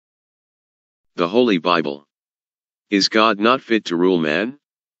The Holy Bible. Is God not fit to rule man?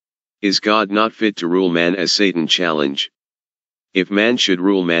 Is God not fit to rule man as Satan challenge? If man should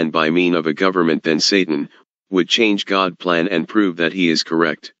rule man by mean of a government, then Satan would change God's plan and prove that he is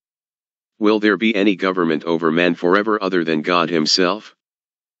correct. Will there be any government over man forever other than God himself?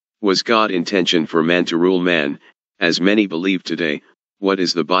 Was God's intention for man to rule man, as many believe today? What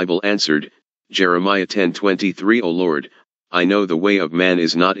is the Bible answered? Jeremiah 10:23 O Lord, I know the way of man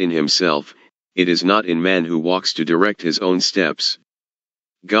is not in himself, it is not in man who walks to direct his own steps.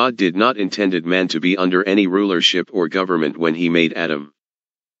 God did not intended man to be under any rulership or government when he made Adam.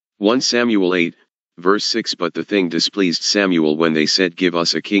 1 Samuel 8, verse 6 But the thing displeased Samuel when they said, Give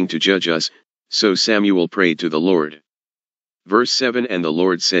us a king to judge us, so Samuel prayed to the Lord. Verse 7 And the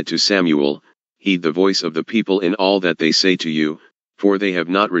Lord said to Samuel, Heed the voice of the people in all that they say to you, for they have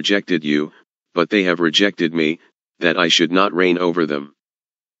not rejected you, but they have rejected me, that I should not reign over them.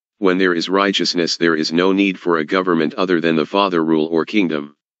 When there is righteousness, there is no need for a government other than the Father rule or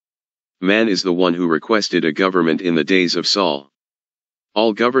kingdom. Man is the one who requested a government in the days of Saul.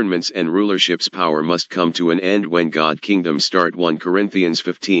 All governments and rulership's power must come to an end when God's kingdom start. 1 Corinthians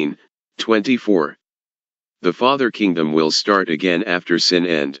 15:24. The Father kingdom will start again after sin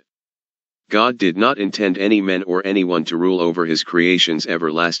end. God did not intend any man or anyone to rule over his creations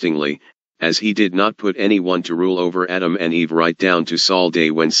everlastingly, as he did not put anyone to rule over Adam and Eve right down to Saul's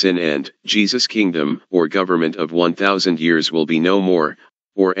day when sin end. Jesus' kingdom or government of 1,000 years will be no more,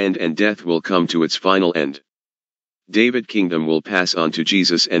 or end, and death will come to its final end. David's kingdom will pass on to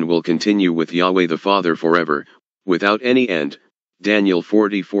Jesus and will continue with Yahweh the Father forever, without any end. Daniel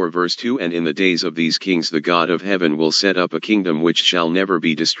 44 verse 2 And in the days of these kings the God of heaven will set up a kingdom which shall never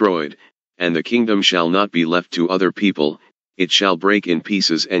be destroyed, and the kingdom shall not be left to other people, it shall break in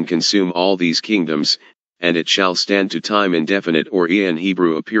pieces and consume all these kingdoms, and it shall stand to time indefinite, or in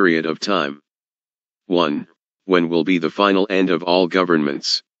Hebrew a period of time. 1. When will be the final end of all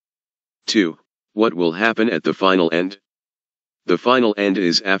governments? 2. What will happen at the final end? The final end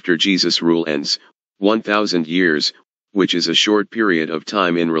is after Jesus' rule ends, 1,000 years, which is a short period of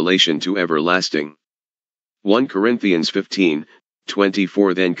time in relation to everlasting. 1 Corinthians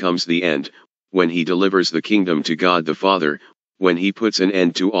 15:24 Then comes the end, when he delivers the kingdom to God the Father, when he puts an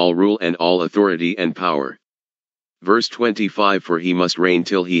end to all rule and all authority and power. Verse 25 For he must reign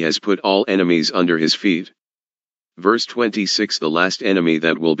till he has put all enemies under his feet. Verse 26 The last enemy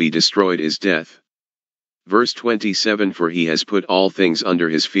that will be destroyed is death. Verse 27 For he has put all things under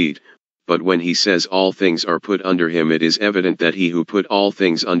his feet, but when he says all things are put under him, it is evident that he who put all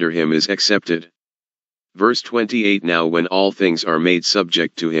things under him is accepted. Verse 28 Now when all things are made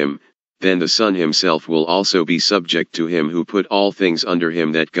subject to him, then the Son himself will also be subject to him who put all things under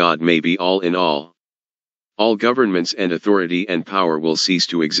him, that God may be all in all. All governments and authority and power will cease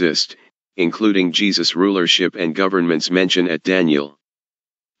to exist, including Jesus' rulership and governments mentioned at Daniel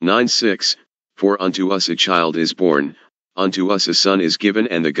 9:6, For unto us a child is born, unto us a son is given,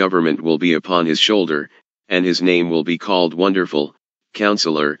 and the government will be upon his shoulder, and his name will be called Wonderful,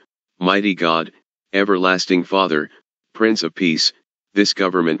 Counselor, Mighty God, Everlasting Father, Prince of Peace. This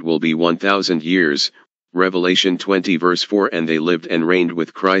government will be 1,000 years, Revelation 20 verse 4 And they lived and reigned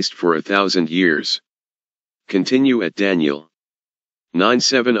with Christ for 1,000 years. Continue at Daniel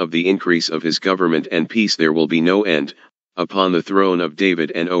 9:7 Of the increase of his government and peace there will be no end, upon the throne of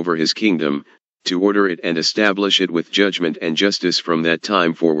David and over his kingdom, to order it and establish it with judgment and justice from that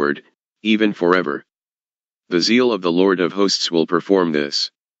time forward, even forever. The zeal of the Lord of hosts will perform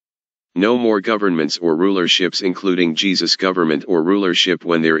this. No more governments or rulerships, including Jesus' government or rulership.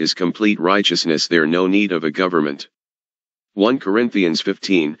 When there is complete righteousness, there no need of a government. 1 Corinthians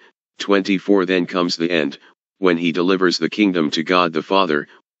 15:24 Then comes the end, when he delivers the kingdom to God the Father,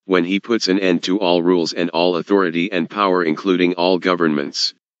 when he puts an end to all rules and all authority and power, including all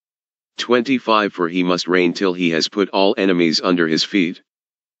governments. 25 For he must reign till he has put all enemies under his feet.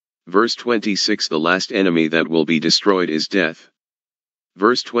 Verse 26 The last enemy that will be destroyed is death.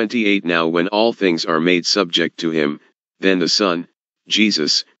 Verse 28 Now when all things are made subject to him, then the Son,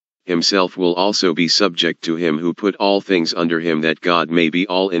 Jesus, himself will also be subject to him who put all things under him, that God may be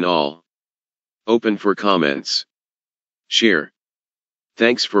all in all. Open for comments. Share.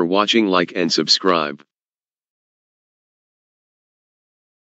 Thanks for watching. Like and subscribe.